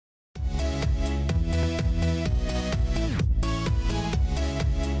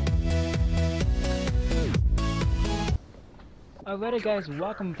Alrighty guys,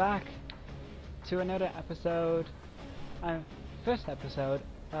 welcome back to another episode, first episode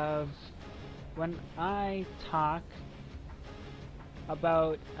of when I talk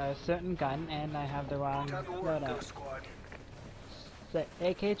about a certain gun and I have the wrong loadout. It's the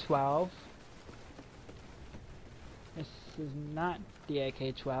AK-12. This is not the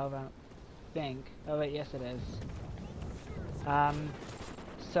AK-12, I don't think. Oh wait, yes it is.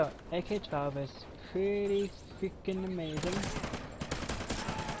 So AK-12 is pretty freaking amazing.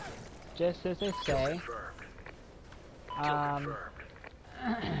 Just as they say.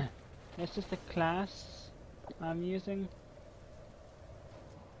 This is the class I'm using.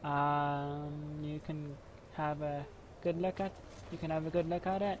 You can have a good look at. You can have a good look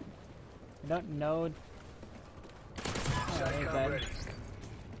at it. I don't know.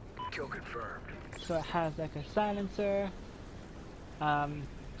 Kill confirmed. So it has like a silencer.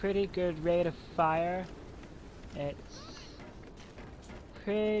 Pretty good rate of fire. It's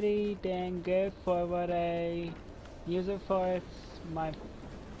pretty dang good for what I use it for. It's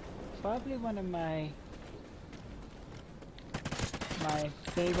probably one of my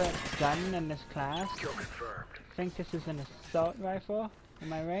favorite gun in this class. Kill confirmed. I think this is an assault rifle.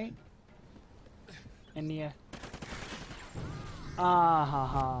 Am I right? In the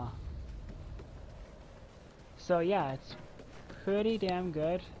So yeah, it's pretty damn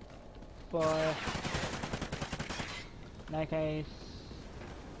good for like a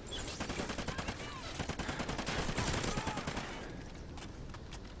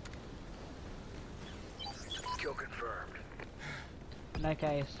Kill confirmed. like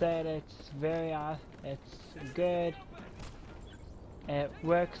I said, it's it's good. It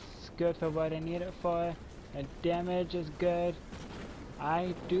works good for what I need it for. The damage is good.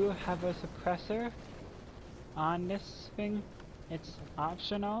 I do have a suppressor on this thing. It's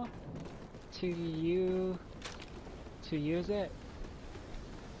optional to use it.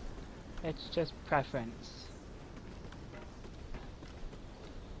 It's just preference.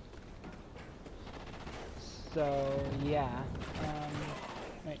 So yeah.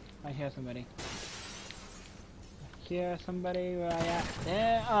 Wait, I hear somebody. I hear somebody. Where I at?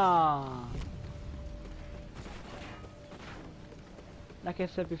 There. Ah. Like I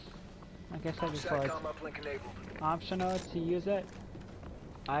said before, it's optional to use it.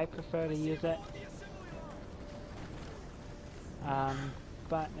 I prefer to use it.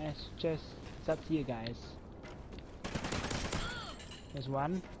 But it's up to you guys. There's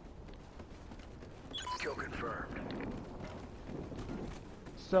one. Kill confirmed.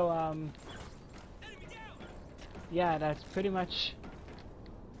 So, yeah, that's pretty much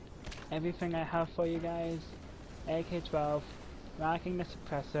everything I have for you guys. AK-12, rocking the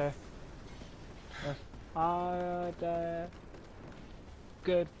suppressor, with all the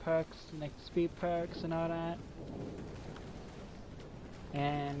good perks, like speed perks and all that.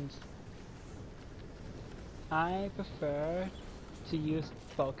 And I prefer to use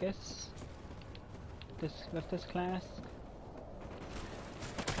focus with this class.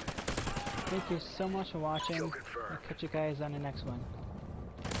 Thank you so much for watching. I'll catch you guys on the next one.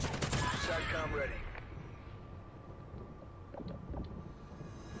 SATCOM ready.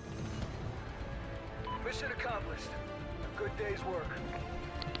 Mission accomplished. A good day's work.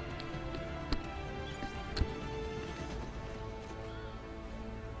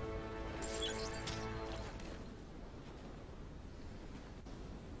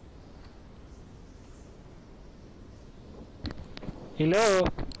 Hello.